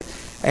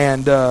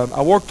And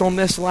I worked on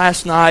this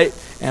last night,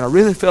 and I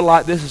really feel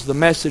like this is the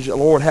message that the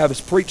Lord have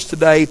us preach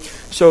today.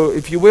 So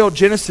if you will,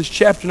 Genesis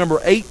chapter number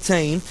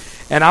 18,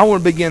 and I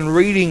want to begin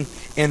reading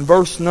in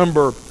verse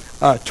number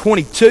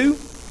 22.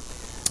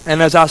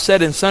 And as I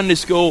said in Sunday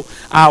school,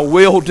 I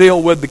will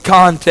deal with the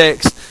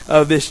context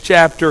of this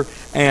chapter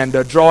and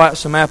draw out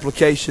some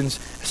applications.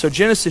 So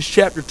Genesis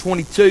chapter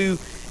 22,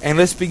 and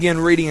let's begin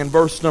reading in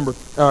verse number,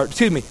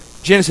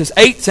 Genesis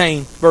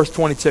 18, verse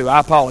 22. I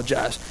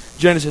apologize.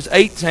 Genesis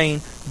 18,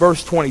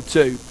 verse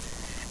 22.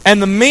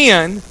 And the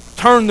men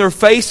turned their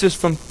faces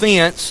from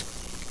thence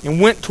and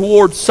went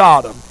toward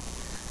Sodom.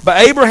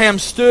 But Abraham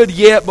stood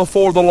yet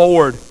before the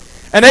Lord.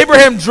 And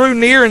Abraham drew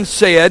near and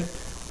said,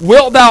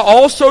 Wilt thou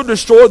also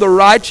destroy the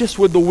righteous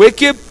with the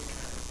wicked?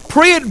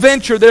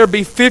 Peradventure there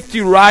be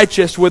 50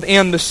 righteous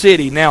within the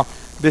city. Now,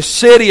 the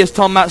city is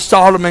talking about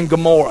Sodom and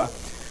Gomorrah.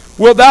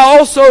 Wilt thou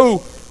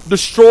also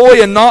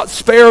destroy and not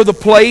spare the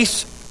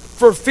place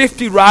for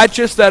 50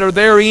 righteous that are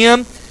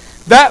therein?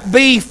 That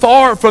be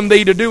far from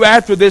thee to do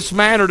after this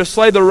manner, to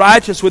slay the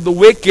righteous with the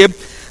wicked,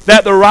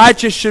 that the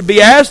righteous should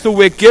be as the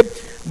wicked,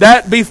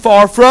 that be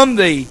far from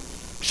thee.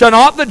 Shall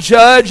not the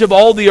judge of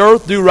all the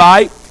earth do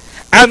right?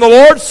 And the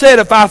Lord said,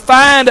 If I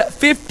find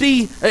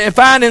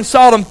in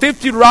Sodom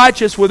 50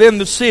 righteous within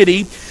the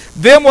city,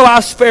 then will I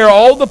spare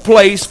all the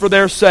place for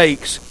their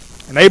sakes.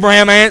 And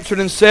Abraham answered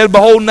and said,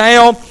 Behold,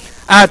 now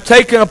I have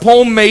taken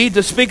upon me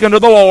to speak unto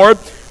the Lord,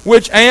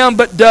 which am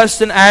but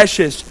dust and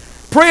ashes.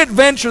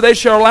 Peradventure they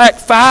shall lack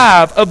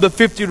 5 of the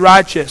 50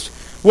 righteous.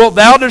 Wilt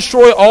thou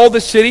destroy all the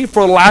city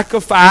for lack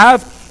of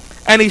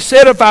 5? And he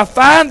said, If I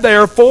find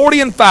there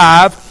 40 and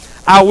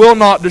 5, I will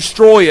not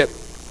destroy it.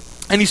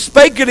 And he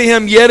spake unto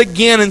him yet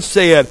again and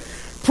said,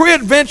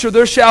 Peradventure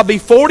there shall be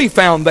 40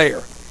 found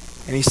there.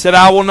 And he said,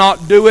 I will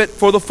not do it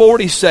for the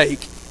 40's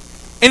sake.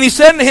 And he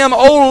said unto him,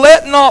 O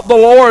let not the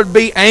Lord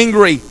be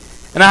angry,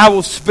 and I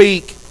will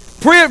speak.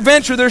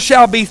 Peradventure there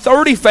shall be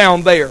 30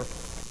 found there.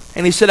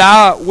 And he said,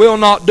 I will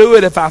not do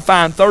it if I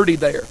find 30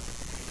 there.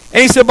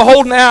 And he said,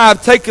 Behold, now I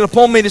have taken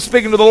upon me to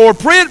speak unto the Lord.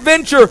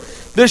 Peradventure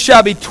there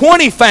shall be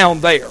 20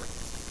 found there.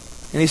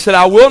 And he said,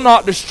 I will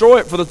not destroy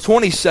it for the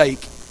 20's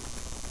sake.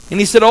 And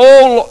he said,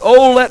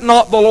 Oh, let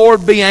not the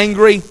Lord be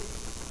angry,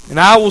 and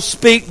I will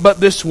speak but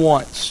this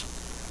once.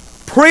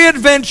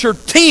 Peradventure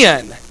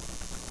 10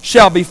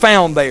 shall be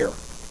found there.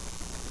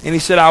 And he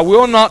said, I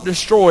will not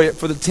destroy it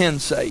for the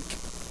 10's sake.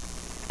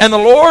 And the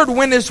Lord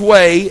went his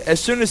way as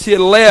soon as he had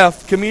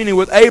left communing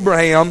with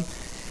Abraham,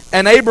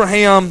 and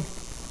Abraham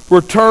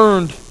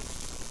returned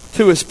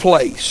to his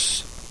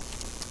place.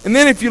 And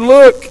then if you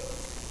look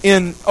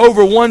in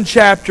over one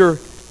chapter,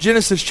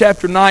 Genesis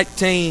chapter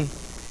 19,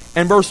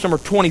 and verse number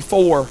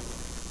 24,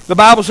 the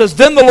Bible says,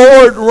 Then the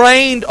Lord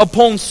rained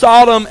upon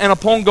Sodom and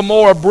upon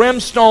Gomorrah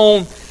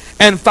brimstone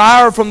and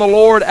fire from the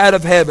Lord out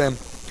of heaven.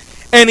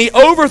 And he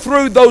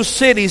overthrew those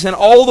cities and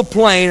all the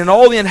plain and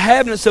all the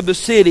inhabitants of the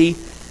city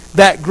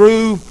that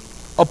grew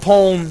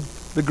upon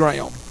the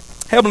ground.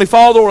 Heavenly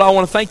Father, Lord, I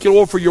want to thank you,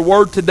 Lord, for your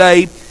word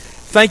today.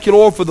 Thank you,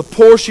 Lord, for the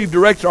portion you've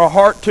directed our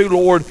heart to,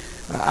 Lord.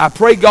 I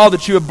pray, God,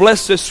 that you have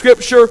blessed this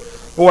scripture.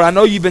 Lord, I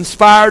know you've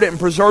inspired it and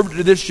preserved it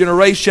to this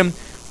generation.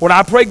 Lord,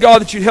 I pray,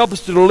 God, that you'd help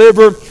us to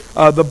deliver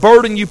the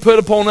burden you put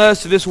upon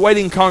us to this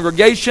waiting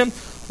congregation.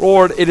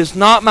 Lord, it is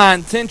not my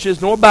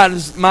intentions nor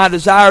my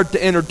desire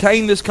to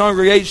entertain this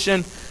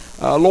congregation,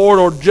 Lord,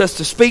 or just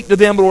to speak to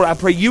them. But Lord, I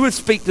pray you would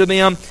speak to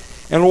them.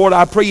 And Lord,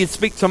 I pray you'd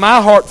speak to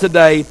my heart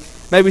today.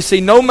 May we see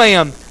no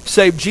man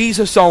save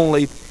Jesus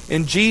only.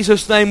 In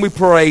Jesus' name we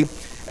pray.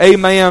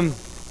 Amen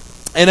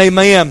and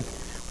amen.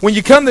 When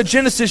you come to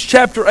Genesis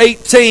chapter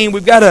 18,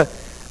 we've got to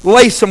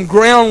lay some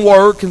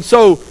groundwork. And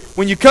so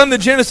when you come to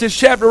Genesis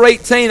chapter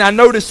 18, I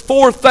notice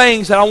 4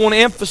 things that I want to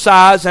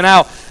emphasize, and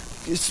I'll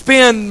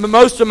spend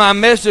most of my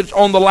message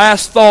on the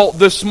last thought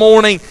this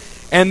morning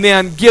and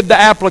then give the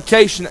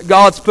application that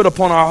God's put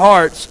upon our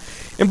hearts.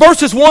 In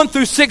verses 1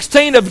 through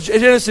 16 of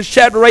Genesis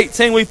chapter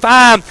 18, we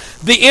find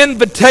the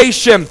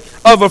invitation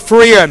of a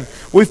friend.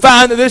 We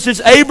find that this is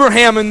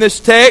Abraham in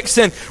this text,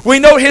 and we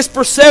know his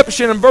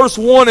perception in verse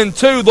 1 and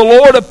 2. The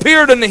Lord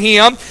appeared unto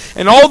him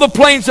in all the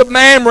plains of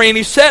Mamre, and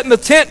he sat in the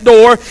tent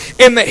door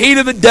in the heat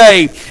of the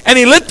day. And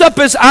he lifted up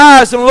his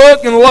eyes and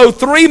looked, and lo,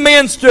 3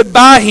 men stood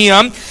by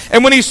him.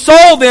 And when he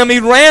saw them, he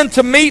ran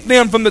to meet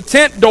them from the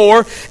tent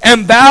door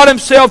and bowed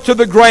himself to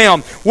the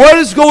ground. What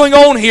is going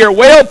on here?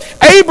 Well,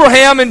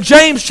 Abraham in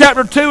James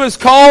chapter 2 is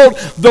called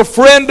the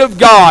friend of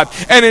God.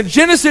 And in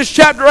Genesis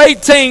chapter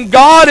 18,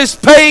 God is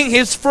paying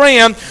his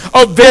friend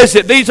a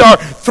visit. These are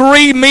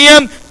 3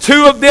 men.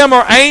 2 of them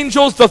are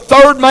angels. The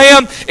 3rd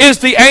man is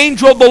the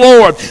angel of the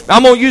Lord. Now,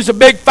 I'm going to use a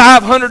big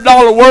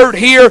 $500 word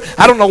here.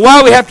 I don't know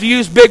why we have to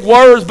use big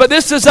words, but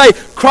this is a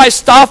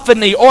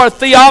Christophany or a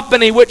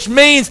theophany, which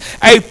means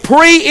a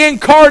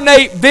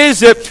pre-incarnate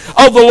visit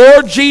of the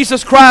Lord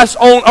Jesus Christ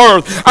on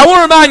earth. I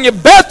want to remind you,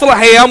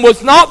 Bethlehem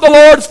was not the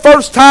Lord's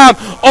first time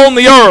on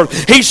the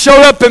earth. He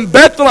showed up in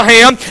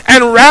Bethlehem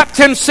and wrapped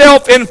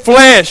himself in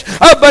flesh.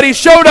 But he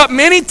showed up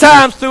many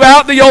times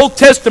throughout the Old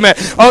Testament.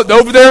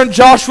 Over there in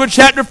Joshua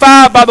chapter chapter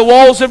 5 by the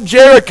walls of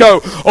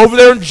Jericho. Over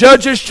there in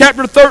Judges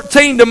chapter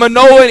 13 to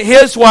Manoah and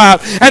his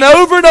wife. And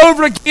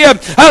over again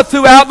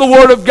throughout the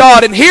Word of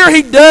God. And here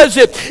he does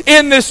it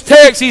in this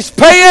text. He's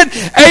paying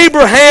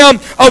Abraham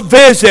a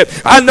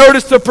visit. I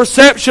noticed the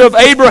perception of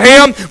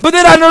Abraham, but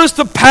then I noticed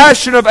the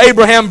passion of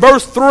Abraham.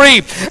 Verse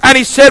 3, and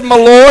he said, My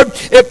Lord,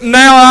 if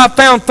now I have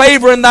found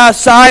favor in thy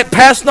sight,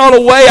 pass not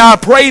away, I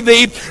pray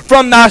thee,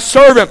 from thy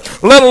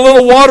servant. Let a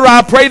little water,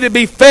 I pray thee,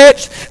 be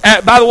fetched.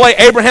 By the way,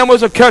 Abraham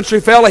was a country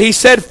fella. He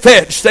said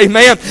fetched.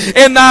 Amen.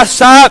 In thy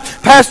sight,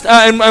 pass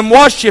and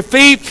wash your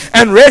feet,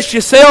 and rest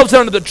yourselves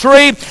under the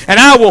tree, and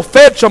I will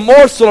fetch a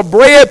morsel of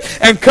bread,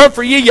 and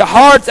comfort ye your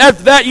hearts.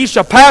 After that ye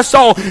shall pass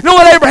on. You know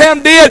what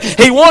Abraham did?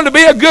 He wanted to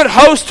be a good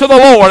host to the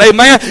Lord.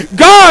 Amen.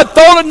 God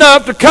thought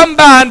enough to come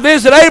by and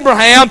visit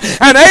Abraham,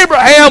 and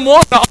Abraham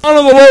wanted to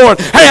honor the Lord.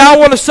 Hey, I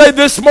want to say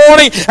this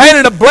morning, ain't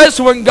it a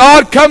blessing when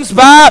God comes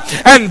by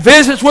and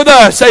visits with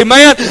us?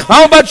 Amen.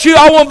 How about you?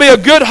 I want to be a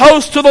good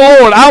host to the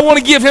Lord. I want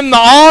to give him the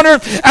honor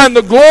and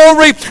the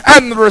glory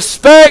and the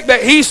respect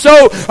that he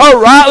so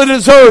rightly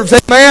deserves.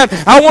 Amen.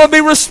 I want to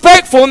be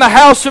respectful in the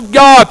house of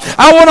God.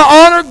 I want to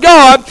honor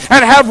God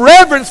and have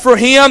reverence for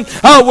him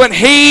when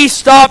he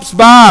stops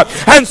by.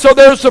 And so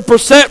there's the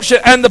perception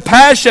and the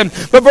passion.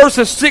 But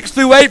verses 6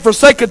 through 8, for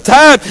sake of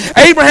time,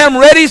 Abraham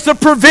readies the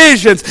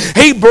provisions.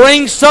 He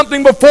brings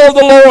something before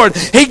the Lord.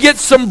 He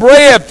gets some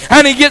bread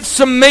and he gets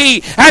some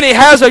meat, and he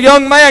has a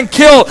young man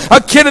kill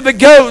a kid of the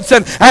goats,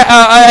 and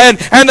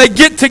they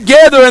get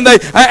together and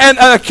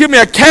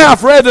a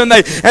calf rather, and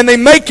they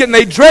make it and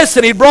they dress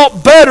it. He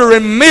brought butter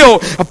and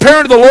milk.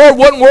 Apparently the Lord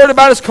wasn't worried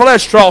about his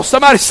cholesterol.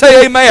 Somebody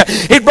say amen.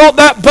 He brought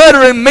that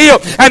butter and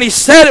milk and he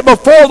set it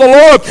before the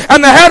Lord,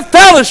 and they had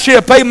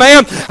fellowship.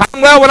 Amen. I'm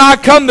glad when I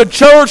come to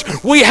church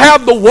we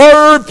have the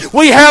word,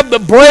 we have the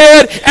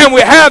bread, and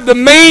we have the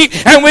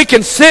meat, and we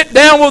can sit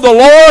down with the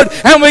Lord,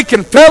 and we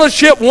can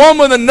fellowship one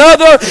with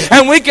another,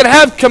 and we can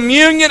have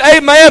communion.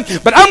 Amen.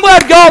 But I'm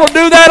glad God will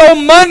do that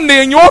on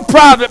Monday in your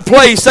private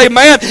place.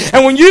 Amen.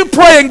 And when you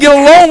pray and get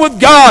along with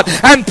God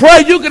and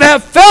pray, you can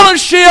have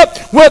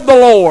fellowship with the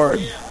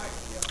Lord.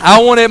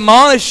 I want to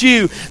admonish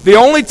you, the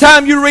only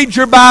time you read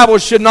your Bible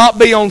should not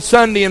be on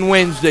Sunday and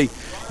Wednesday.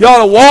 You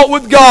ought to walk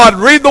with God,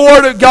 read the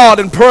Word of God,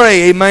 and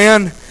pray.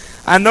 Amen.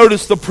 I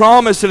noticed the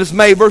promise that is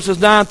made, verses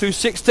 9 through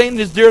 16,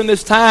 is during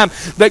this time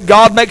that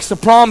God makes a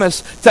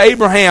promise to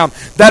Abraham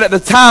that at the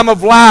time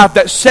of life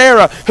that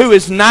Sarah, who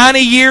is 90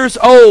 years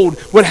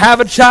old, would have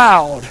a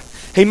child.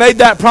 He made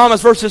that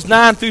promise, verses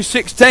 9 through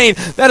 16.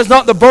 That is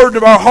not the burden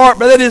of our heart,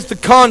 but that is the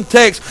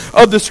context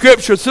of the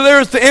Scripture. So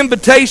there is the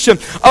invitation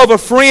of a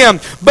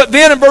friend. But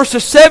then in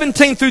verses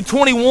 17 through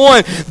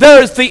 21,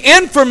 there is the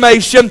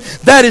information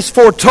that is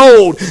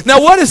foretold.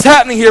 Now what is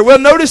happening here? Well,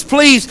 notice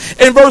please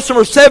in verse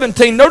number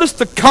 17, notice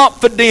the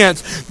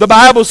confidence. The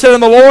Bible said,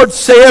 and the Lord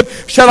said,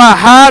 shall I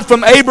hide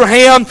from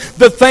Abraham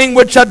the thing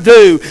which I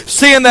do?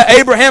 Seeing that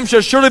Abraham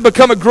shall surely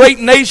become a great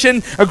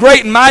nation, a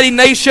great and mighty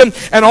nation,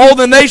 and all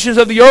the nations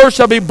of the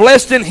earth shall be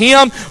blessed in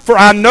him, for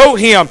I know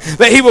him,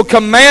 that he will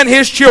command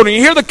his children.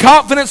 You hear the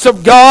confidence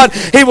of God?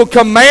 He will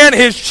command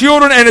his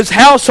children and his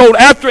household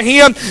after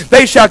him.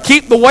 They shall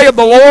keep the way of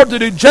the Lord to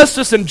do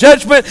justice and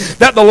judgment,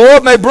 that the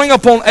Lord may bring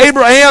upon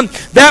Abraham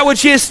that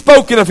which he has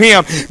spoken of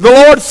him. The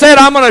Lord said,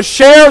 I'm going to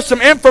share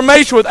some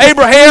information with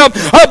Abraham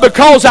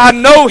because I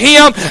know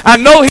him. I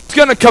know he's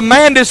going to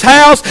command his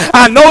house.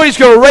 I know he's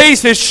going to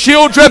raise his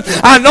children.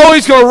 I know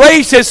he's going to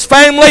raise his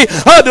family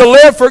to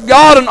live for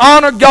God and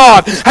honor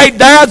God. Hey,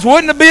 dads,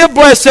 wouldn't it be a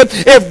blessing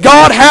if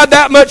God had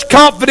that much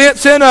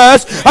confidence in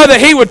us that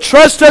he would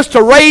trust us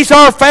to raise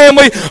our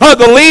family,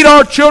 to lead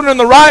our children in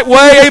the right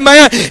way?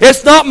 Amen.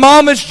 It's not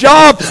mama's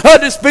job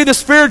to be the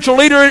spiritual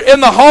leader in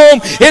the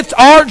home. It's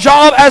our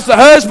job as the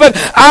husband.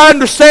 I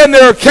understand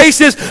there are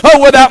cases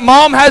where that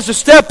mom has to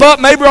step up,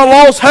 maybe a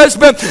lost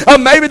husband,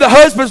 maybe the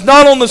husband's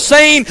not on the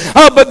scene,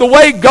 but the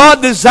way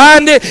God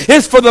designed it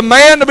is for the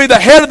man to be the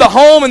head of the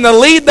home and to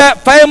lead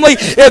that family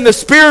in the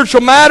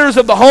spiritual matters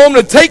of the home,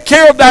 to take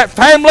care of that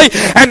family.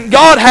 And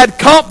God had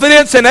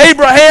confidence in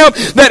Abraham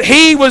that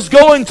he was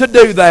going to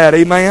do that.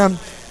 Amen.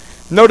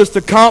 Notice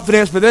the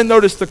confidence, but then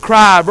notice the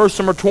cry. Verse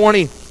number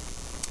 20.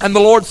 And the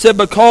Lord said,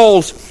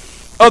 because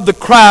of the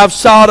cry of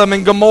Sodom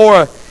and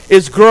Gomorrah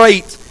is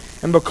great,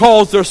 and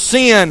because their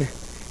sin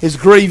is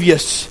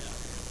grievous.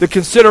 The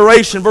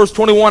consideration, verse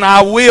 21,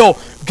 I will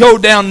go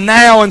down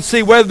now and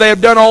see whether they have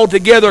done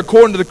altogether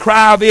according to the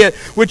cry of it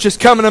which is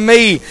coming to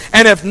me.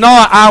 And if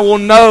not, I will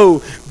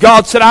know.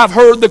 God said, I've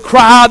heard the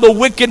cry,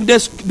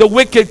 the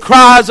wicked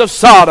cries of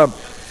Sodom.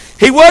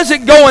 He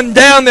wasn't going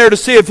down there to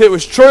see if it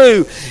was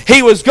true.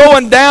 He was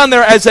going down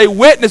there as a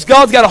witness.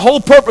 God's got a whole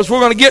purpose. We're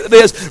going to get to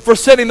this for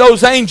sending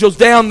those angels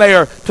down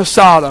there to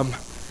Sodom.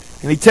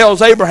 And he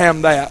tells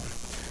Abraham that.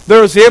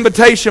 There is the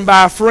invitation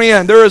by a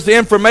friend. There is the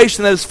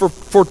information that is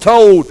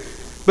foretold.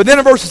 But then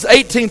in verses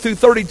 18 through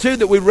 32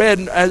 that we read,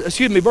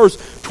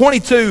 verse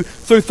 22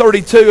 through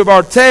 32 of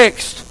our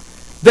text,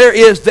 there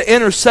is the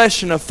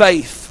intercession of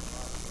faith.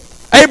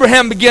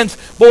 Abraham begins,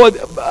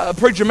 a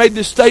preacher made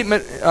this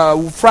statement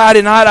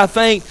Friday night, I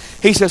think.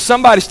 he says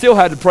somebody still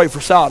had to pray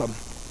for Sodom.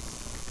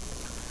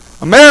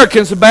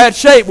 Americans in bad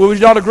shape. Would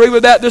you not agree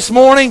with that this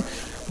morning?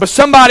 But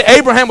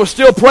Abraham was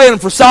still praying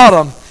for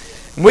Sodom.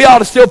 We ought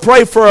to still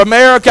pray for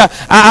America.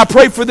 I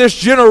pray for this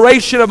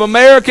generation of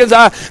Americans.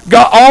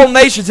 All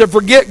nations that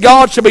forget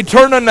God shall be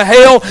turned into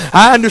hell.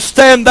 I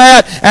understand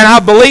that, and I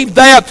believe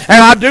that.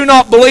 And I do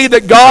not believe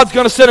that God's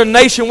going to send a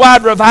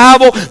nationwide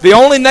revival. The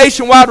only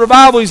nationwide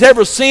revival He's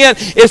ever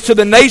sent is to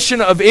the nation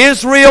of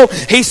Israel.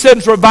 He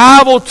sends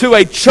revival to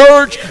a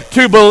church,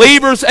 to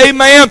believers.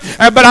 Amen.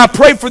 But I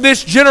pray for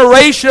this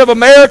generation of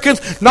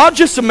Americans, not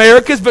just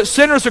Americans, but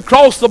sinners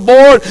across the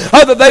board,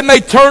 that they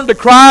may turn to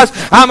Christ.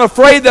 I'm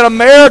afraid that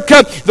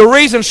America, the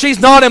reason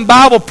she's not in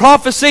Bible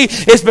prophecy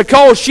is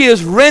because she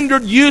is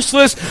rendered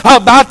useless by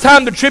the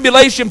time the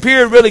tribulation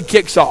period really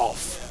kicks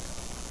off.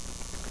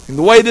 And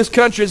the way this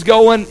country is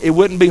going, it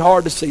wouldn't be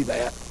hard to see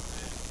that.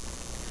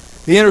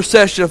 The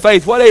intercession of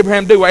faith. What did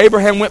Abraham do? Well,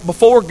 Abraham went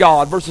before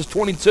God, verses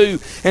 22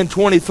 and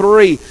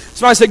 23.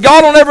 Somebody said,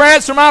 God will never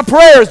answer my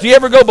prayers. Do you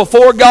ever go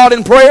before God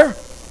in prayer?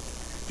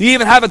 Do you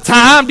even have a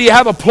time? Do you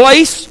have a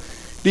place?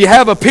 Do you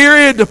have a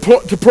period to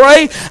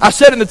pray? I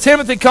said in the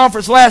Timothy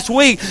conference last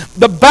week,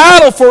 the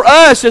battle for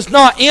us is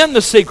not in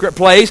the secret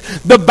place.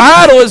 The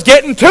battle is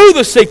getting to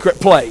the secret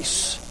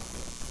place.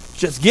 It's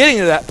just getting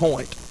to that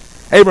point.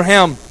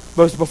 Abraham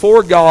was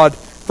before God,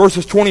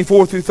 verses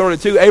 24 through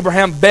 32.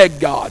 Abraham begged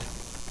God.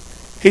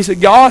 He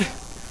said, God,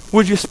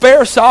 would you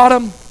spare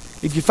Sodom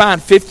if you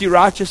find 50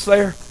 righteous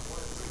there?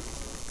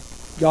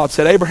 God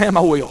said, Abraham,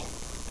 I will.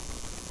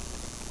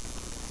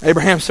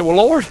 Abraham said, well,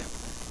 Lord,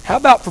 how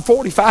about for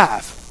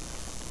 45?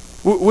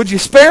 Would you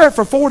spare it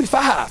for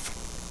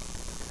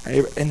 45?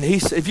 And he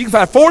said, if you can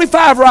find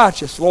 45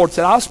 righteous, the Lord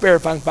said, I'll spare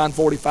if I can find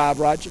 45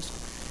 righteous.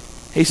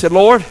 He said,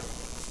 Lord,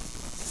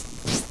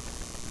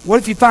 what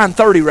if you find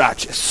 30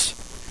 righteous?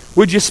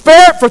 Would you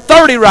spare it for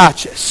 30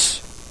 righteous?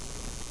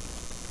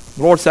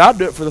 The Lord said, I'll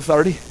do it for the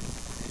 30.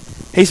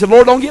 He said,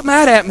 Lord, don't get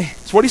mad at me.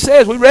 That's what he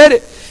says. We read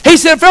it. He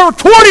said, if there were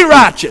 20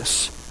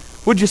 righteous,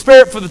 would you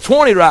spare it for the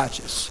 20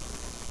 righteous?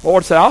 The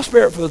Lord said, I'll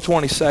spare it for the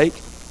 20's sake.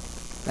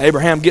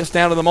 Abraham gets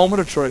down to the moment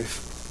of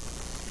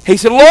truth. He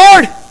said,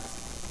 Lord,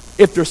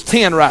 if there's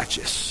 10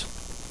 righteous,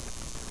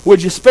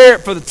 would you spare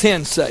it for the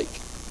 10's sake?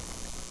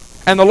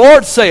 And the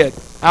Lord said,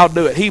 I'll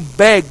do it. He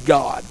begged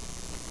God.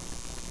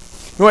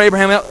 You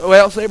know what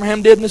else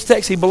Abraham did in this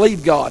text? He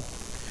believed God.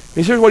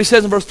 Here's what he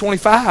says in verse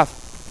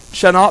 25.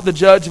 Shall not the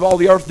judge of all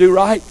the earth do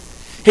right?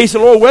 He said,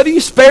 Lord, whether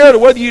you spare it or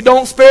whether you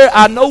don't spare it,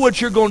 I know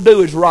what you're going to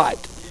do is right.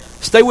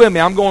 Stay with me.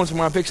 I'm going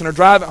somewhere. I'm fixing to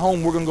drive it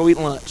home. We're going to go eat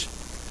lunch.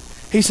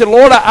 He said,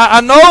 Lord, I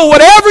know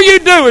whatever you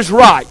do is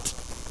right.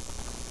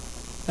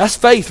 That's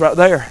faith right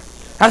there.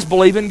 That's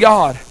believing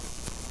God.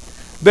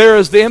 There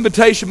is the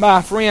invitation by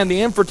a friend,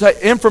 the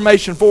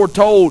information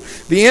foretold,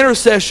 the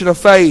intercession of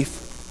faith.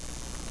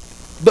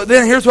 But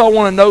then here's what I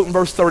want to note in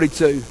verse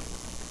 32.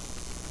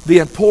 The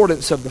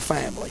importance of the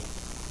family.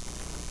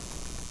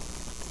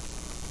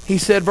 He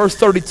said, verse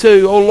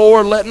 32,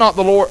 let not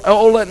the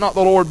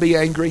Lord be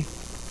angry,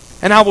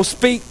 and I will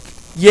speak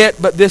yet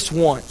but this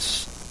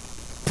once.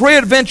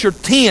 Peradventure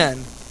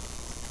 10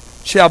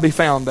 shall be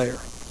found there.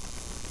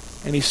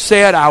 And he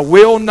said, I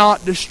will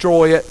not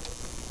destroy it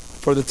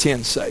for the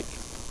 10's sake.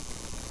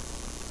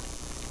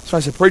 So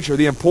I said, preacher,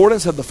 the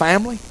importance of the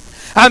family.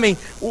 I mean,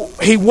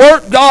 he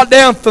worked God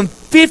down from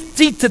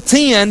 50 to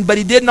 10, but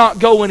he did not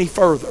go any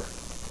further.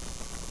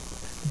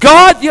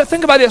 God,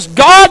 think about this.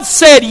 God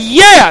said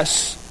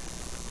yes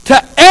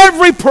to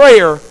every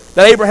prayer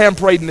that Abraham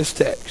prayed in this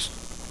text.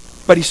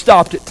 But he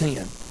stopped at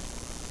 10.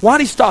 Why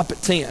did he stop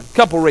at 10? A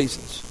couple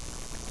reasons.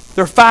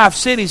 There are 5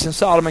 cities in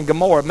Sodom and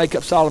Gomorrah. Make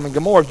up Sodom and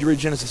Gomorrah if you read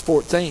Genesis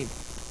 14.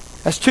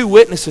 That's 2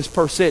 witnesses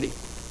per city.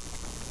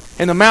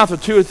 In the mouth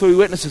of 2 or 3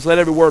 witnesses, let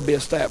every word be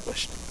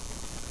established.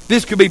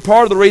 This could be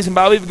part of the reason,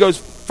 but I believe it goes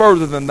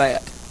further than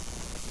that.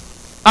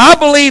 I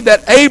believe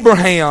that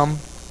Abraham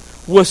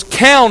was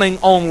counting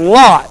on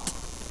Lot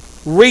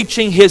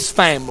reaching his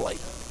family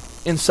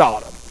in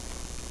Sodom.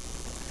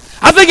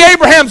 I think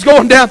Abraham's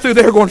going down through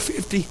there going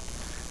 50.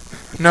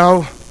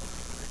 No.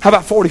 How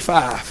about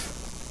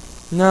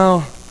 45?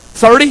 No.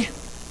 30?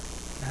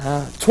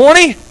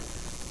 20?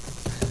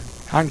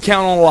 I can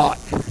count on Lot.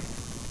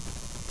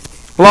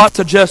 Lot's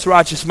a just,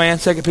 righteous man,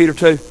 2 Peter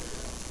 2.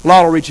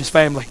 Lot will reach his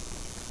family.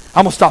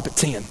 I'm going to stop at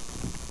 10.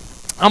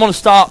 I'm going to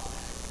stop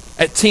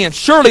at 10.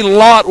 Surely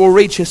Lot will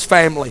reach his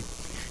family.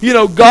 You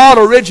know, God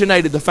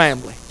originated the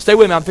family. Stay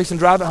with me, I'm fixing to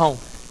drive it home.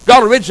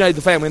 God originated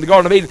the family in the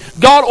Garden of Eden.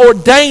 God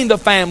ordained the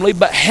family,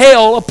 but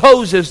hell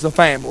opposes the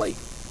family.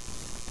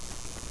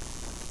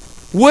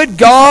 Would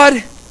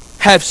God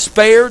have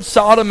spared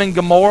Sodom and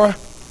Gomorrah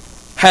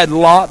had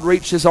Lot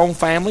reached his own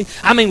family?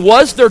 I mean,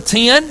 was there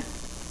 10?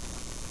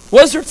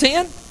 Was there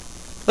 10?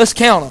 Let's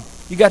count them.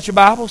 You got your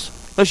Bibles?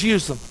 Let's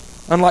use them.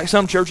 Unlike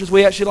some churches,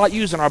 we actually like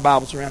using our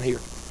Bibles around here.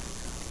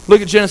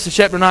 Look at Genesis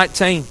chapter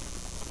 19,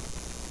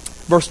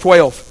 verse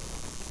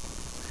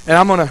 12. And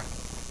I'm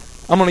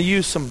gonna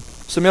use some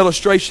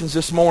illustrations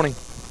this morning.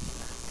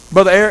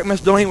 Brother Eric,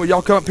 Miss Delaney, will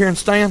y'all come up here and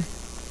stand?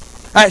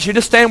 Actually,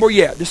 just stand where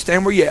you at. Just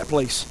stand where you at,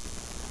 please.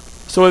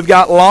 So we've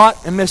got Lot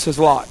and Mrs.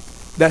 Lot.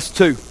 That's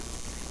 2.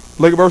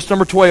 Look at verse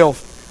number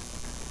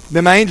 12.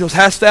 Them angels,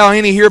 hast thou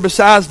any here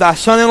besides thy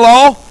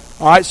son-in-law?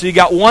 All right, so you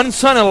got one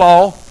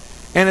son-in-law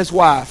and his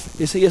wife.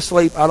 Is he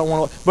asleep? I don't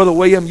want to. Brother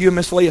William, you and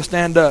Miss Leah,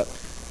 stand up.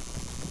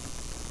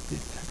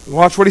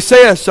 Watch what he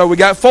says. So we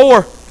got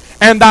 4.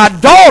 And thy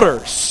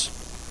daughters.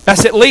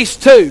 That's at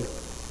least 2.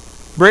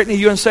 Brittany,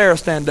 you and Sarah,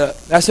 stand up.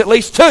 That's at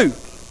least 2.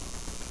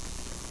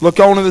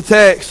 Look on in the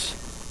text.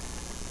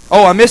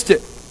 Oh, I missed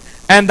it.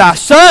 And thy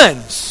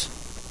sons.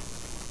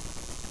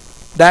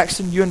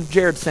 Daxon, you and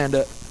Jared, stand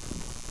up.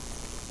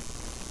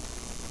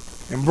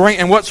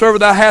 And whatsoever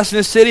thou hast in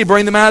this city,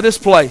 bring them out of this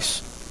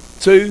place.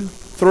 2,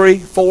 3,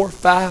 4,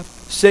 5,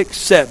 6,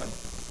 7.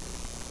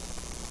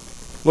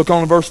 Look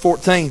on in verse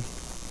 14.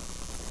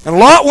 And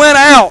Lot went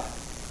out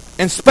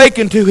and spake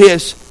unto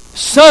his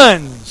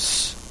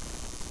sons-in-law.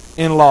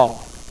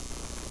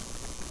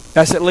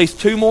 That's at least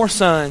 2 more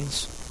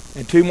sons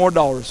and 2 more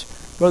daughters.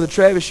 Brother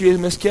Travis, you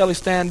and Miss Kelly,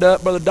 stand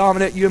up. Brother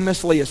Dominic, you and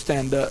Miss Leah,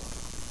 stand up,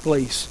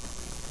 please.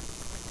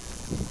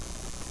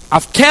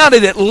 I've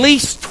counted at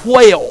least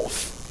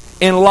 12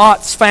 in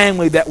Lot's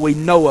family that we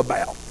know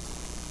about.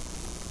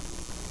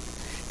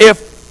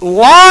 If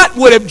Lot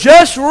would have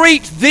just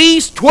reached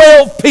these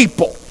 12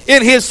 people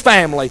in his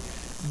family,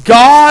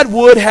 God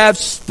would have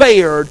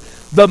spared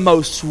the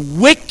most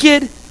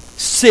wicked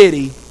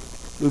city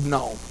we've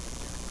known.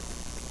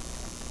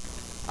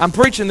 I'm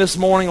preaching this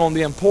morning on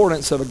the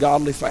importance of a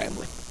godly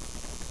family.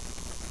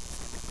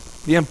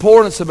 The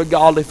importance of a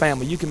godly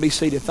family. You can be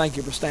seated. Thank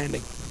you for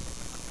standing.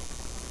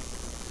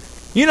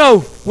 You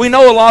know, we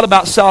know a lot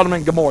about Sodom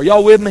and Gomorrah.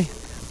 Y'all with me?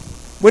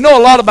 We know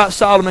a lot about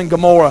Sodom and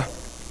Gomorrah.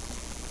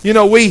 You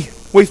know, we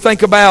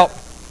think about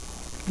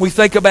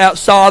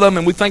Sodom,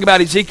 and we think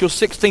about Ezekiel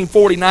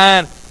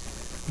 16:49.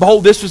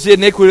 Behold, this was the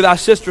iniquity of thy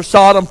sister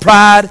Sodom,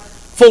 pride,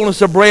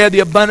 fullness of bread,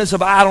 the abundance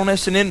of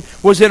idleness, and then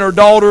was in her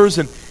daughters,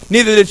 and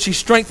neither did she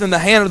strengthen the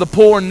hand of the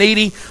poor and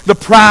needy. The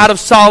pride of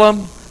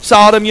Sodom,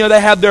 you know,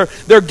 they have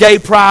their gay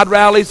pride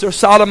rallies, their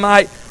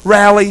sodomite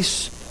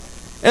rallies.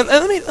 And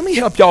let me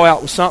help y'all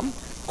out with something.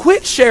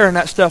 Quit sharing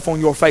that stuff on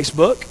your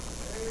Facebook.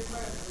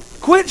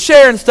 Quit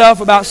sharing stuff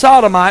about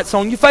sodomites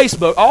on your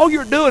Facebook. All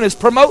you're doing is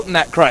promoting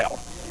that crowd.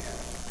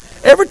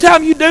 Every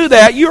time you do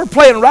that, you're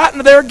playing right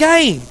into their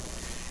game.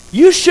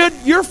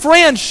 Your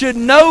friends should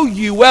know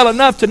you well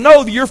enough to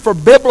know that you're for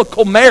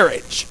biblical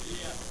marriage.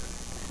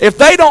 If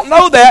they don't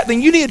know that,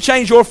 then you need to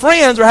change your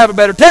friends or have a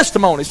better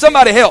testimony.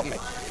 Somebody help me.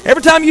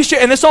 Every time you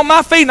share, and it's on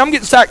my feed, and I'm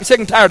getting sick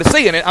and tired of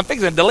seeing it, I'm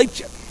fixing to delete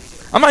you.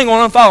 I'm not even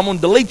going to unfollow. I'm going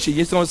to delete you.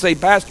 You're just going to say,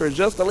 Pastor has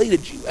just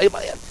deleted you.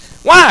 Amen.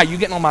 Why? You're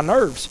getting on my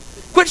nerves.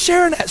 Quit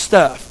sharing that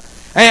stuff.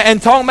 And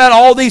talking about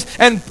all these,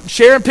 and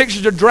sharing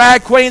pictures of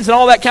drag queens and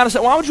all that kind of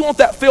stuff. Why would you want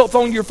that filth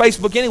on your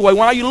Facebook anyway?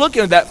 Why are you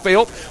looking at that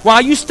filth? Why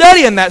are you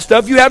studying that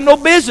stuff? You have no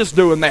business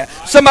doing that.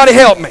 Somebody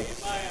help me.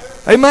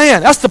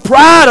 Amen. That's the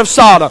pride of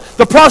Sodom.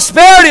 The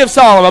prosperity of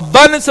Sodom.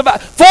 Abundance of,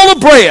 full of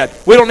bread.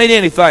 We don't need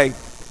anything.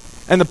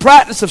 And the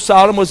practice of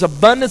Sodom was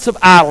abundance of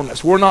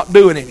idleness. We're not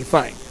doing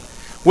anything.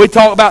 We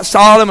talk about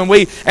Sodom,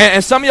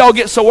 and some of y'all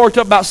get so worked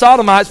up about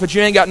sodomites, but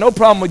you ain't got no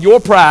problem with your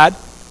pride.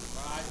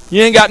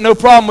 You ain't got no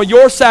problem with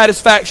your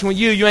satisfaction with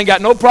you. You ain't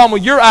got no problem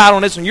with your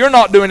idleness, and you're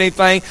not doing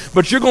anything,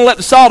 but you're going to let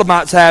the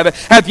sodomites have it.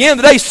 At the end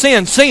of the day,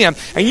 sin.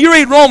 And you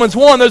read Romans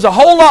 1, there's a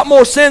whole lot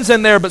more sins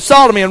in there but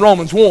sodomy in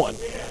Romans 1.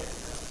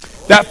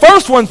 That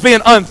first one's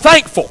being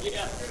unthankful.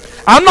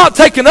 I'm not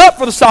taking up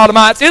for the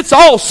sodomites. It's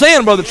all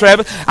sin, Brother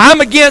Travis. I'm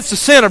against the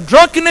sin of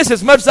drunkenness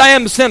as much as I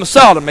am the sin of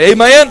sodomy.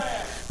 Amen?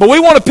 But we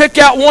want to pick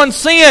out one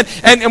sin.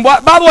 And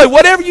by the way,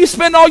 whatever you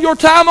spend all your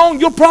time on,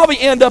 you'll probably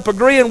end up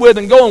agreeing with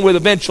and going with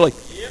eventually.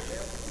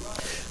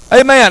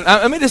 Amen.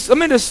 Let me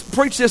just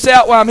preach this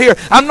out while I'm here.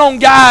 I've known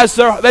guys,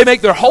 they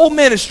make their whole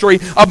ministry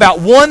about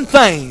one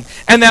thing,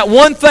 and that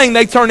one thing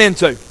they turn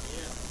into.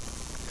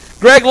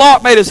 Greg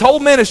Locke made his whole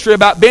ministry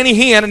about Benny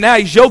Hinn, and now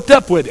he's yoked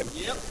up with him.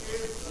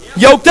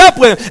 Yoked up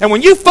with him. And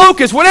when you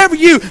focus, whatever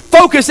you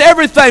focus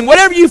everything,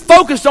 whatever you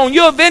focus on,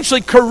 you'll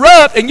eventually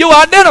corrupt and you'll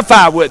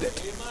identify with it.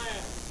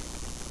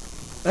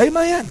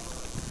 Amen.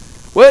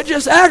 Well, it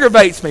just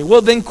aggravates me.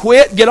 Well, then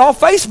quit, get off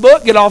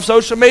Facebook, get off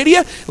social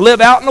media, live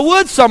out in the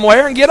woods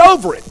somewhere and get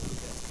over it.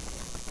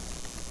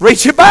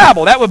 Read your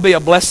Bible. That would be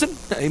a blessing.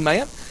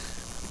 Amen.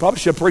 Probably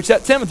should have preached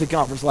that Timothy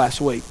conference last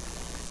week.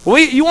 Well,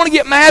 you want to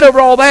get mad over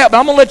all that, but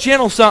I'm going to let you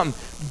in on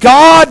something.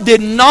 God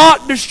did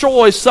not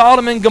destroy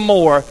Sodom and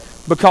Gomorrah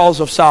because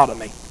of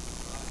sodomy.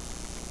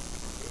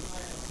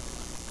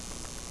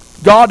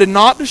 God did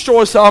not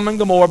destroy Sodom and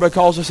Gomorrah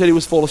because the city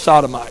was full of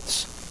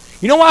sodomites.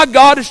 You know why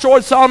God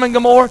destroyed Sodom and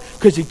Gomorrah?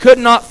 Because He could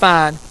not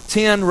find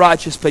 10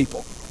 righteous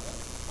people.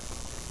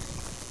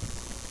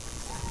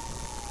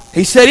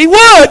 He said He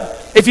would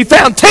if He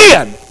found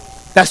 10.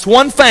 That's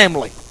one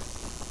family.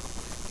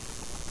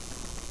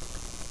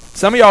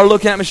 Some of y'all are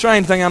looking at me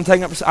strange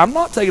thinking I'm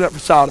not taking up for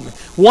sodomy.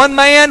 One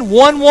man,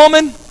 one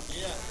woman,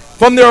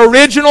 from their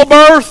original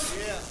birth.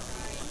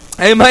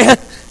 Amen.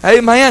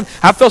 Amen.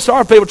 I feel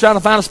sorry for people trying to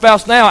find a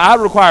spouse now. I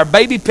require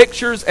baby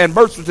pictures and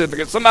birth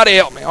certificates. Somebody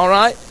help me, all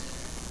right?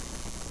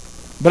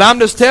 But I'm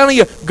just telling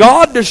you,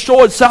 God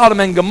destroyed Sodom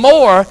and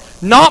Gomorrah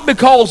not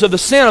because of the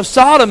sin of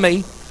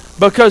sodomy,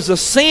 because the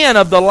sin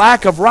of the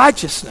lack of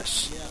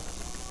righteousness.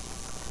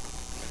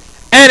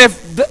 And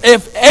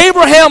if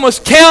Abraham was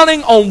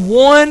counting on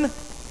one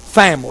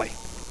family,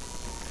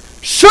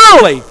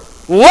 surely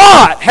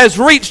Lot has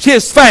reached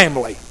his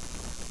family.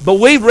 But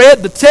we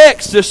read the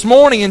text this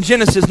morning in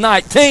Genesis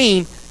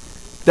 19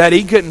 that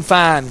he couldn't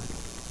find.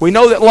 We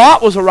know that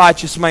Lot was a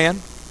righteous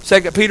man.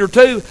 2 Peter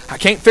 2, I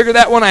can't figure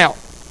that one out.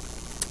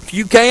 If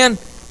you can,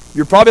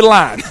 you're probably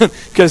lying.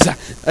 Because,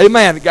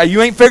 amen,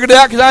 you ain't figured it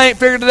out because I ain't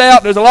figured it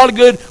out. There's a lot of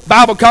good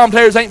Bible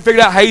commentators ain't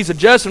figured out how he's a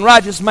just and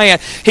righteous man.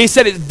 He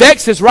said it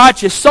vexed his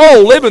righteous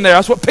soul living there.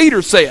 That's what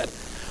Peter said.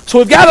 So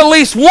we've got at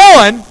least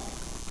one,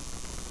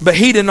 but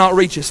he did not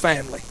reach his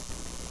family.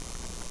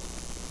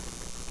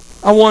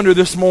 I wonder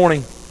this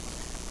morning,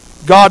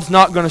 God's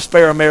not going to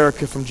spare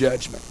America from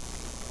judgment.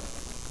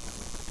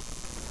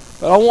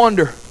 But I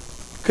wonder,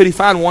 could he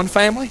find one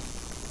family?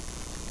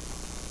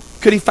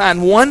 Could he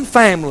find one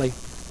family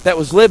that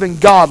was living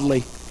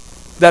godly,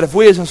 that if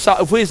we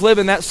was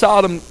living that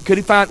Sodom,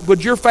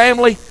 would your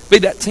family be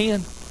that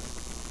 10?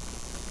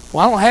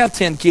 Well, I don't have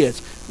 10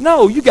 kids.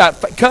 No, you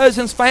got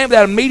cousins, family,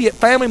 that immediate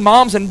family,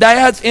 moms and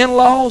dads,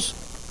 in-laws.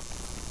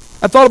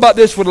 I thought about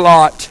this with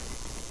Lot.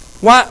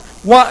 Why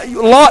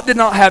Lot did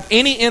not have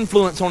any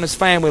influence on his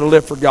family to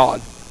live for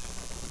God.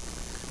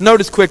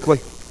 Notice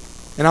quickly,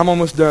 and I'm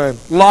almost done,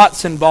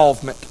 Lot's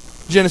involvement.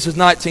 Genesis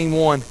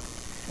 19:1.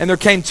 And there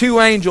came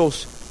 2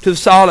 angels to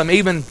Sodom,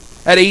 even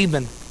at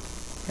even.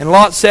 And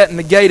Lot sat in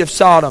the gate of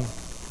Sodom.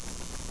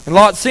 And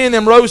Lot, seeing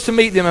them, rose to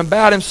meet them and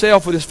bowed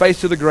himself with his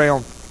face to the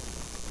ground.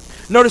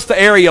 Notice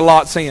the area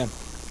Lot's in.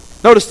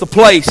 Notice the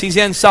place. He's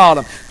in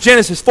Sodom.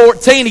 Genesis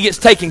 14, he gets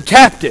taken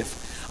captive.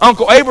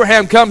 Uncle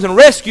Abraham comes and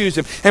rescues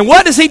him. And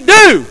what does he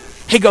do?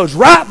 He goes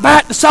right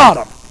back to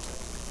Sodom.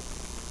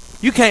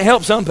 You can't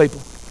help some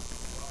people.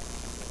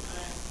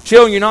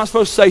 Children, you're not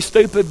supposed to say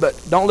stupid, but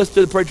don't listen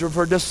to the preacher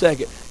for just a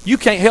second. You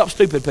can't help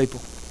stupid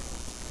people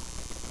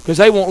because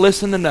they won't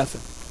listen to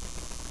nothing.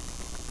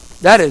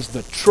 That is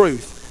the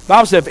truth. The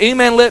Bible says, if any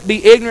man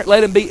be ignorant,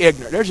 let him be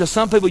ignorant. There's just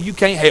some people you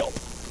can't help.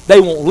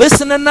 They won't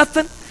listen to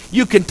nothing.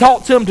 You can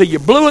talk to them till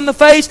you're blue in the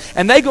face,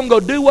 and they're going to go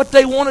do what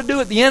they want to do.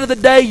 At the end of the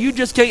day, you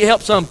just can't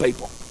help some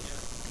people.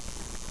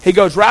 He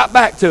goes right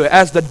back to it.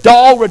 As the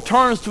dog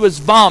returns to his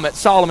vomit,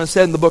 Solomon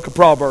said in the book of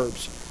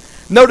Proverbs.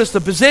 Notice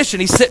the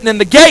position. He's sitting in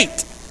the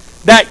gate.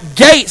 That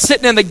gate,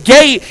 sitting in the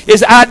gate,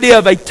 is the idea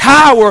of a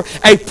tower,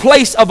 a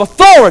place of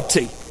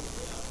authority.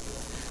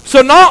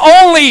 So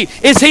not only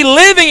is he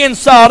living in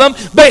Sodom,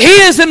 but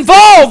he is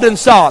involved in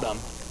Sodom.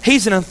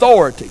 He's an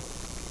authority.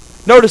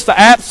 Notice the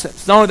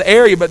absence. Not only the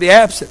area, but the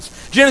absence.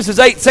 Genesis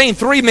 18,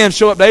 3 men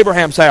show up to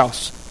Abraham's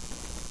house.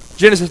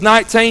 Genesis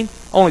 19,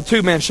 only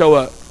 2 men show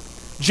up.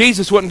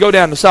 Jesus wouldn't go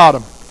down to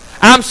Sodom.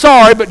 I'm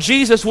sorry, but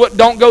Jesus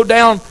don't go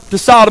down to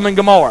Sodom and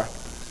Gomorrah.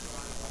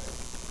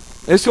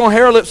 It's going to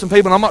hair lip some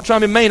people, and I'm not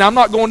trying to be mean. I'm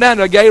not going down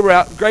to a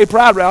gay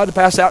pride rally to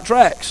pass out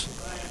tracts.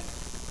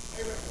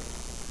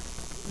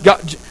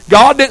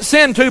 God didn't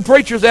send 2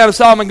 preachers out of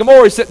Sodom and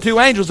Gomorrah. He sent 2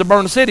 angels to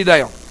burn the city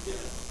down.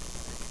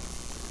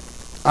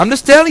 I'm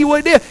just telling you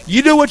what he did.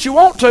 You do what you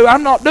want to.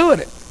 I'm not doing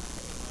it.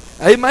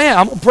 Amen.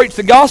 I'm going to preach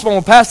the gospel. I'm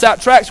going to pass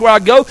out tracts where I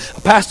go. I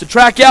passed the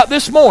tract out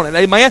this morning.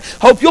 Amen.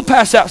 Hope you'll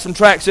pass out some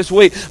tracts this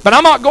week. But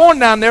I'm not going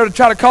down there to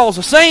try to cause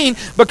a scene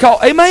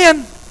because,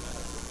 amen,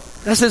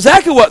 that's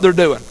exactly what they're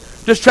doing.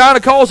 Just trying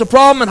to cause a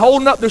problem and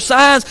holding up their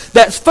signs.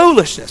 That's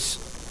foolishness.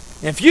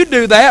 And if you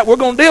do that, we're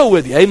going to deal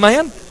with you.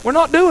 Amen. We're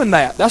not doing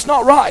that. That's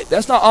not right.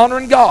 That's not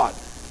honoring God.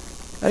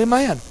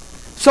 Amen.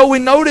 So we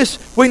notice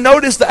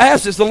the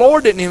absence. The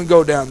Lord didn't even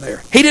go down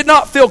there. He did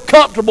not feel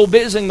comfortable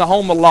visiting the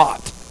home of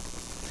Lot.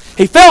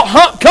 He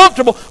felt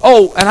comfortable.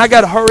 Oh, and I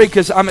got to hurry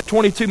because I'm at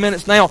 22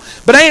 minutes now.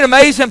 But ain't it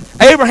amazing?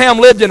 Abraham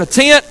lived in a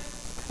tent.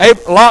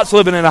 Lot's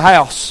living in a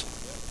house.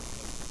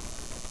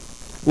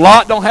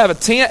 Lot don't have a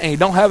tent and he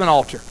don't have an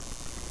altar.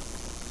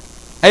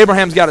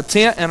 Abraham's got a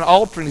tent and an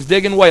altar and he's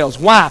digging wells.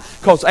 Why?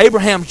 Because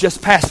Abraham's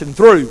just passing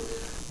through.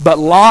 But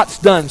Lot's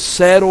done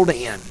settled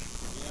in.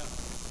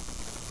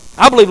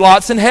 I believe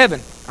Lot's in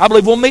heaven. I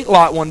believe we'll meet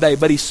Lot one day.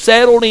 But he's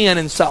settled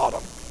in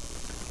Sodom.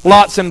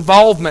 Lot's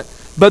involvement.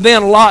 But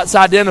then Lot's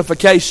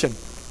identification.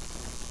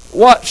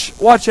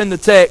 Watch in the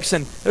text.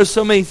 And there's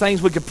so many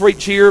things we could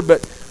preach here.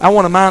 But I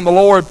want to mind the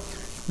Lord.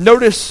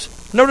 Notice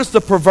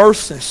the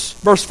perverseness.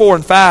 Verse 4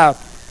 and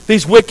 5.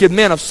 These wicked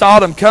men of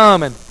Sodom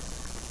come and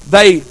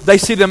they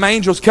see them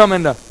angels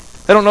coming to,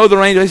 they don't know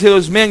they're angels. They see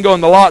those men go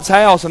into Lot's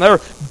house and they're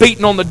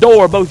beating on the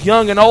door. Both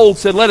young and old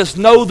said, let us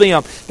know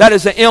them. That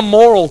is an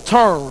immoral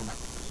term.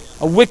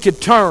 A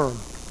wicked term.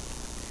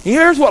 And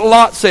here's what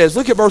Lot says.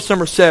 Look at verse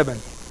number 7.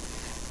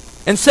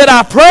 And said,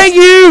 I pray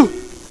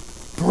you,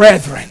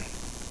 brethren.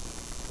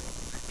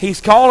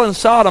 He's calling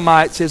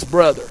Sodomites his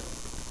brother.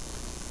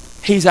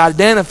 He's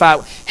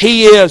identified.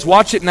 He is,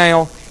 watch it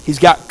now, he's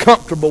got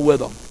comfortable with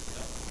them.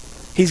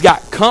 He's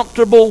got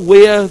comfortable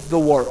with the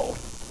world.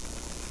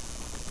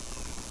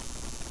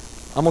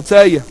 I'm going to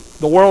tell you,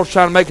 the world's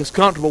trying to make us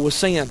comfortable with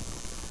sin.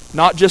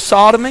 Not just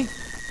sodomy,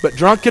 but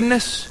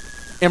drunkenness,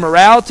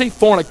 immorality,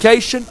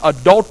 fornication,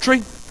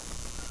 adultery.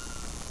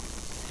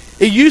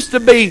 It used to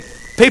be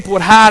people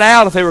would hide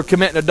out if they were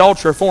committing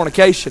adultery or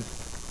fornication.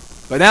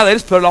 But now they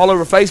just put it all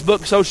over Facebook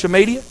and social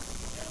media.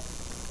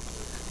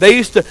 They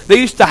used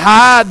to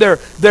hide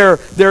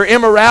their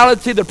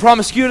immorality, their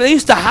promiscuity. They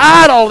used to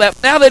hide all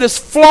that. Now they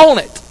just flaunt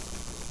it.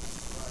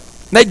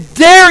 They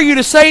dare you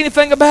to say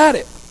anything about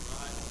it.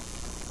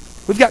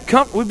 We've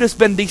just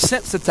been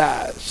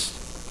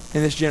desensitized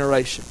in this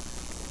generation.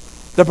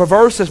 The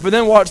perverseness, but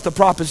then watch the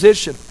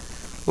proposition.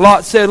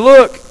 Lot said,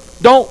 look,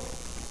 don't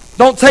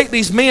take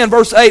these men.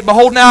 Verse 8,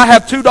 behold, now I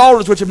have 2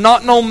 daughters which have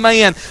not known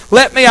man.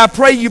 Let me, I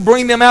pray you,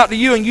 bring them out to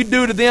you, and you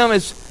do to them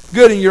as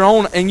good in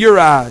your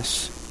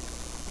eyes.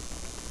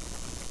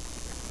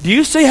 Do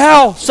you see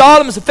how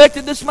Sodom has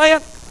affected this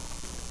man?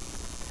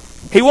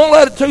 He won't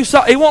let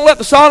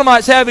the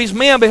Sodomites have his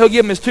men, but he'll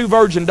give them his 2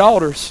 virgin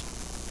daughters.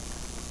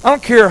 I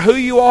don't care who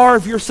you are,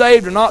 if you're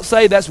saved or not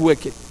saved, that's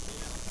wicked.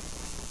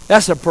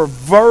 That's a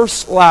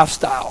perverse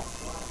lifestyle.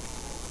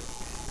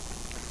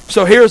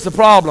 So here's the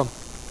problem.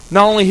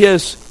 Not only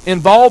his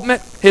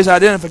involvement, his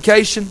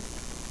identification,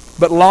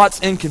 but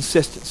Lot's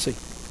inconsistency.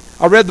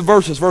 I read the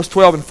verses, verse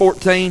 12 and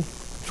 14.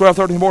 12,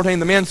 13, 14.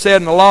 The men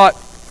said unto Lot,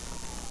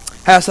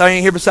 hast thou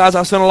any here besides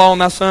thy son-in-law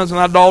and thy sons and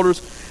thy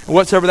daughters, and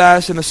whatsoever thou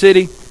hast in the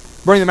city?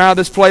 Bring them out of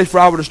this place, for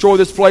I will destroy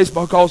this place,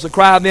 because the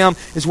cry of them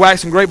is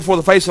waxing great before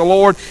the face of the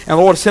Lord, and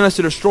the Lord sent us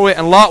to destroy it.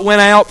 And Lot went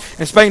out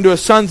and spake to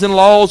his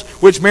sons-in-laws,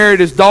 which married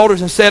his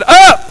daughters, and said,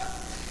 up!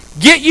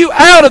 Get you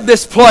out of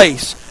this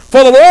place,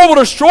 for the Lord will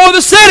destroy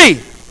the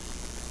city.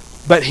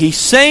 But he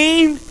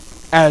seemed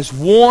as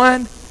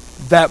one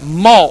that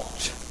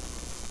mocked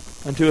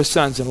unto his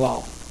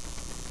sons-in-law.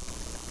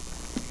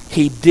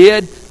 He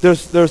did.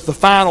 There's the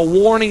final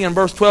warning in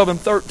verse 12 and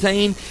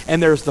 13,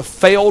 and there's the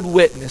failed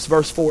witness,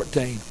 verse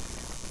 14.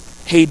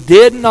 He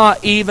did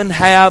not even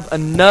have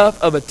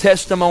enough of a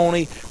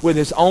testimony with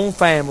his own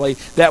family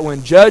that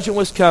when judgment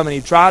was coming,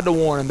 he tried to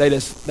warn them. They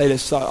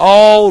just thought,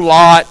 oh,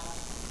 Lot,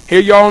 here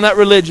you are on that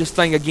religious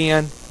thing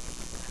again.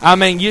 I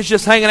mean, you're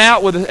just hanging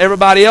out with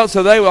everybody else,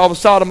 so they were all the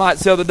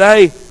Sodomites the other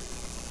day.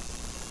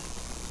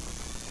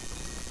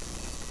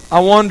 I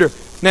wonder.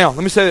 Now,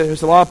 let me say this.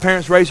 There's a lot of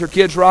parents raise their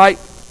kids right,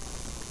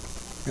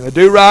 and they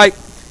do right,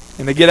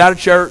 and they get out of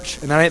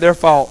church, and that ain't their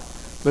fault.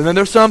 But then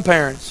there's some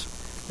parents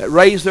that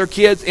raise their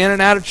kids in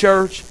and out of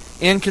church,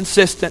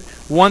 inconsistent,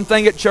 one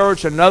thing at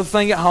church, another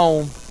thing at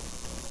home,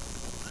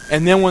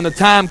 and then when the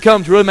time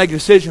comes to really make a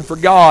decision for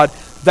God,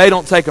 they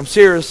don't take them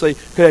seriously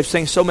because they've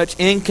seen so much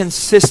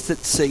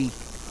inconsistency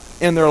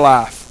in their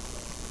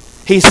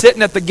life. He's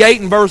sitting at the gate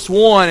in verse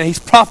 1, and he's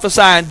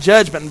prophesying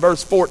judgment in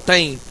verse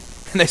 14.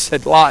 And they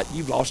said, Lot,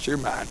 you've lost your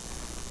mind.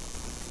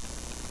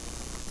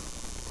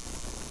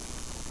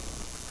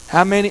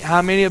 How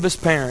many of us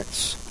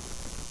parents,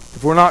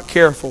 if we're not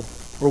careful,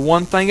 we're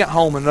one thing at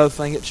home and another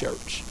thing at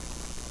church?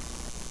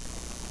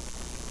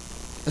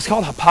 It's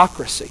called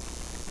hypocrisy.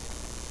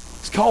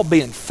 It's called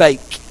being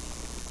fake.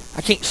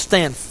 I can't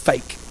stand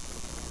fake.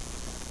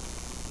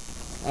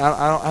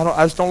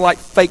 I just don't like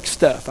fake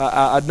stuff.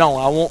 I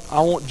don't. I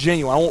want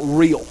genuine. I want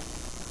real.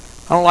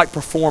 I don't like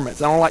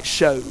performance. I don't like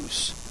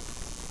shows.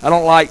 I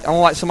don't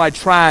like somebody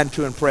trying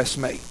to impress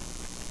me.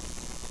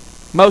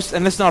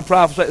 And it's not a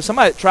problem.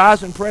 Somebody that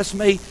tries to impress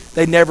me,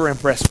 they never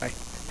impress me.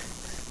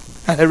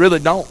 They really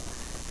don't.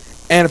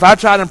 And if I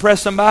try to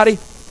impress somebody,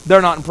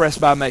 they're not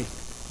impressed by me.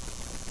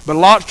 But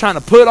Lot's trying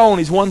to put on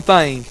his one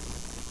thing.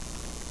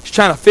 He's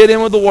trying to fit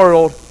in with the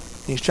world,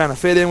 and he's trying to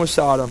fit in with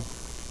Sodom.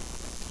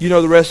 You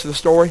know the rest of the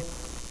story.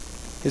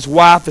 His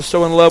wife is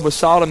so in love with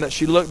Sodom that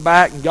she looked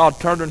back and God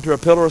turned her into a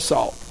pillar of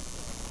salt.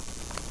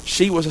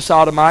 She was a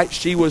Sodomite.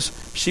 She was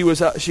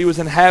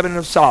an inhabitant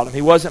of Sodom.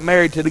 He wasn't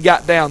married till he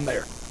got down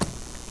there.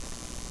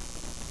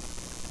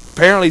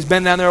 Apparently he's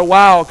been down there a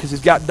while because he's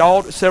got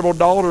several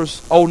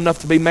daughters old enough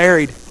to be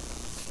married.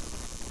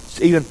 It's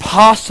even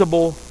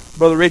possible,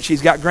 Brother Richie,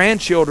 he's got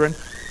grandchildren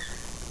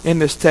in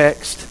this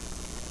text.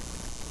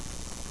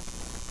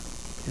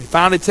 And he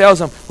finally tells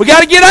them, we got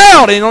to get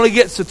out! And he only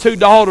gets the 2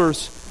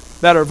 daughters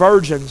that are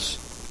virgins.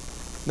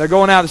 They're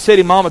going out of the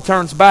city. Mama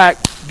turns back.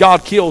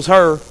 God kills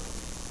her.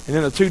 And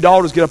then the 2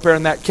 daughters get up there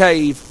in that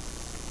cave.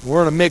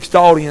 We're in a mixed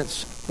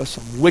audience, but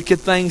some wicked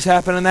things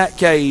happen in that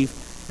cave.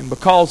 And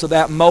because of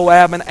that,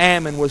 Moab and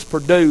Ammon was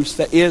produced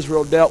that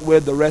Israel dealt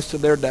with the rest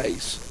of their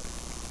days.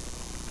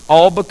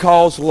 All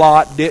because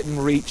Lot didn't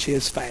reach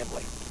his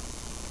family.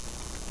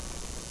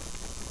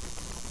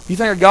 You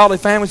think a godly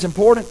family is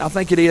important? I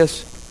think it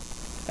is.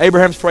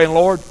 Abraham's praying,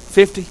 Lord,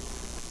 50?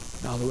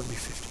 No, there wouldn't be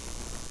 50.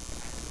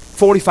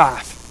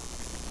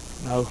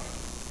 45? No.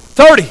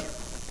 30?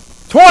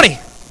 20?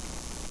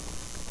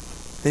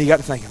 Then you got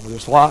to thinking, well,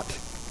 there's Lot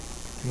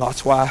and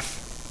Lot's wife,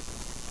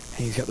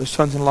 and he's got those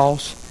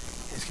sons-in-laws,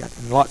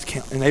 and Lot's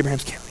count, and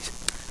Abraham's counties.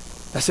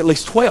 That's at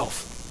least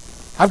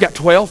 12. I've got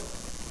 12.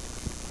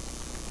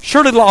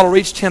 Surely Lot will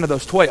reach 10 of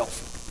those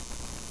 12.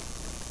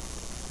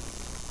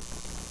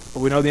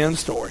 But we know the end of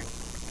the story.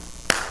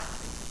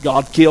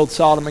 God killed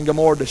Sodom and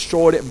Gomorrah,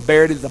 destroyed it, and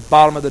buried it at the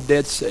bottom of the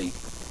Dead Sea.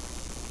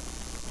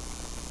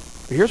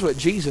 But here's what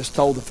Jesus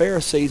told the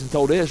Pharisees and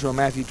told Israel in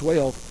Matthew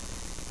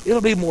 12.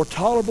 It'll be more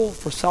tolerable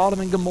for Sodom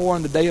and Gomorrah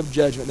in the day of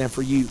judgment than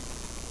for you.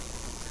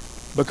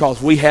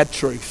 Because we had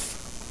truth.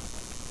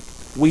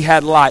 We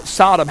had light.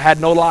 Sodom had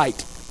no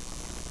light.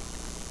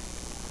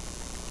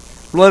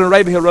 Leonard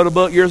Ravenhill wrote a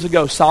book years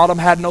ago. Sodom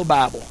had no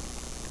Bible.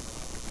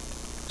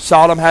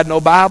 Sodom had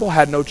no Bible,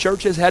 had no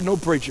churches, had no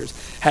preachers.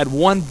 Had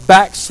one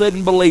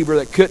backslidden believer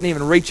that couldn't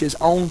even reach his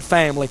own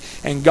family,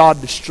 and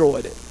God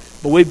destroyed it.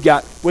 But we've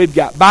got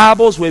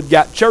Bibles, we've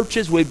got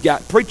churches, we've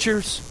got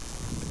preachers,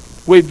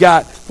 we've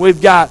got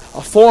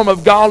a form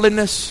of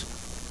godliness.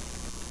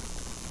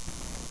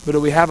 But do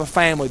we have a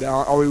family?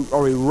 Are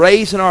we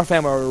raising our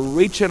family? Are we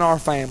reaching our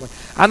family?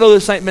 I know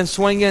this ain't been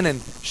swinging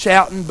and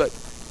shouting, but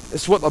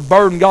it's what the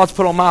burden God's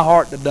put on my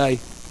heart today.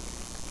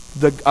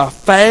 A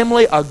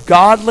family, a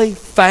godly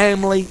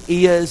family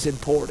is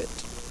important.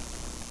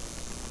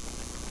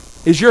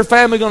 Is your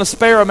family going to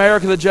spare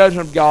America the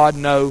judgment of God?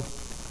 No.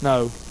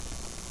 No.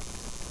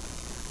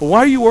 Well, why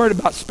are you worried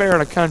about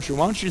sparing a country?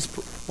 Why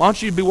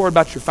don't you be worried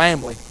about your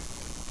family?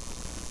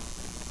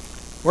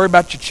 Worry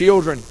about your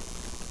children.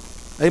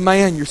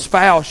 Amen. Your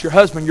spouse, your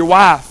husband, your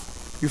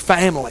wife, your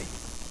family.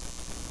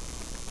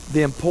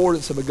 The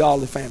importance of a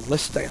godly family.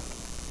 Let's stand.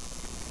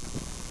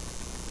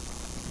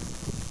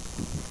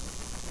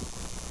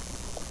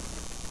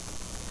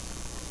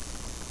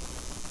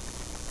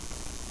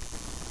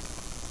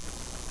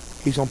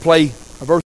 He's going to play a verse.